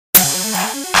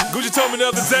Who you told me the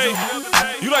other day?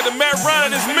 You like the Matt Ryan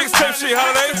and this mixtape shit,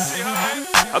 Holiday?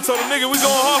 I told a nigga we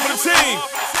going hard for the team.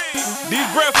 These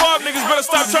Brett Favre niggas better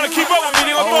stop trying to keep up with me.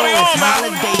 They gon' throw their arm out.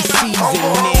 Holiday season,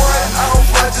 nigga. I don't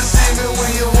fight to see me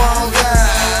when you walk out.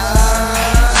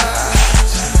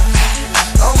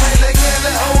 I'm in the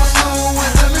candy old school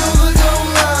with the music on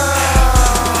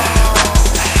loud.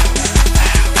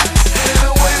 Better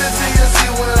wait until you see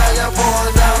what I got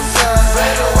poured outside.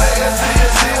 Better wait until you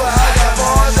see what I got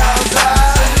poured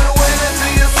outside. Better wait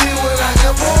until you see what I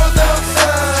got poured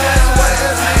outside. Just wait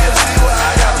until you see what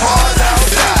I got poured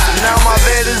outside. Now my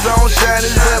bed is on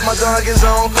shinies, but my dog is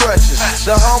on crutches.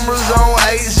 The Hummer's on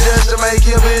 8s just to make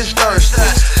your bitch thirsty.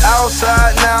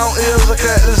 Outside now is a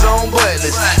cutlass on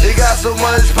buttons. It got so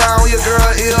much pound, your girl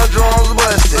eardrums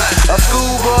busted. A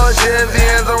school bus, Chevy,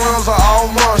 and the rims are all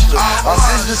monster. A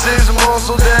 66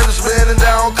 muscle that is spinning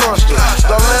down Custer.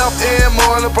 The left end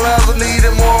more in the plaza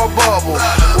needed more bubble.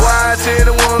 Wide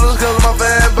tinted windows cause my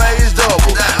fan base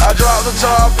double. I dropped the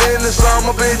top in the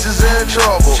summer, bitches in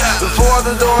trouble. Before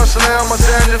the door slam, I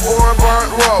sent it for a burnt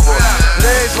rubber.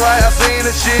 Next light, I seen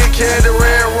a chick carry the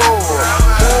Red Rover.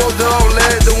 Pulled up,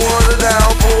 let the water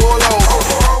down, pull over.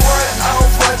 I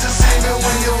don't fight to see me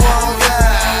when you walk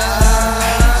out.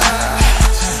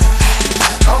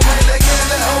 I'm in the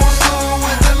candy old school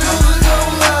with the music on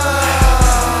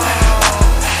loud.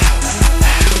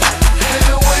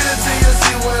 Better wait until you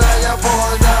see what I got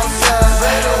poured outside.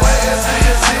 Better wait until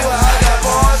you see what I got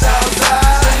poured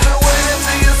outside. Better wait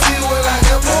until you see what I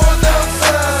got poured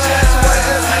outside. Just wait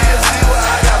until you see what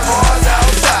I got poured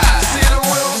outside. See the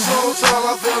wheels so tall,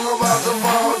 I feel I'm about to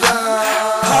fall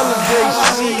down. Holiday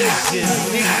season.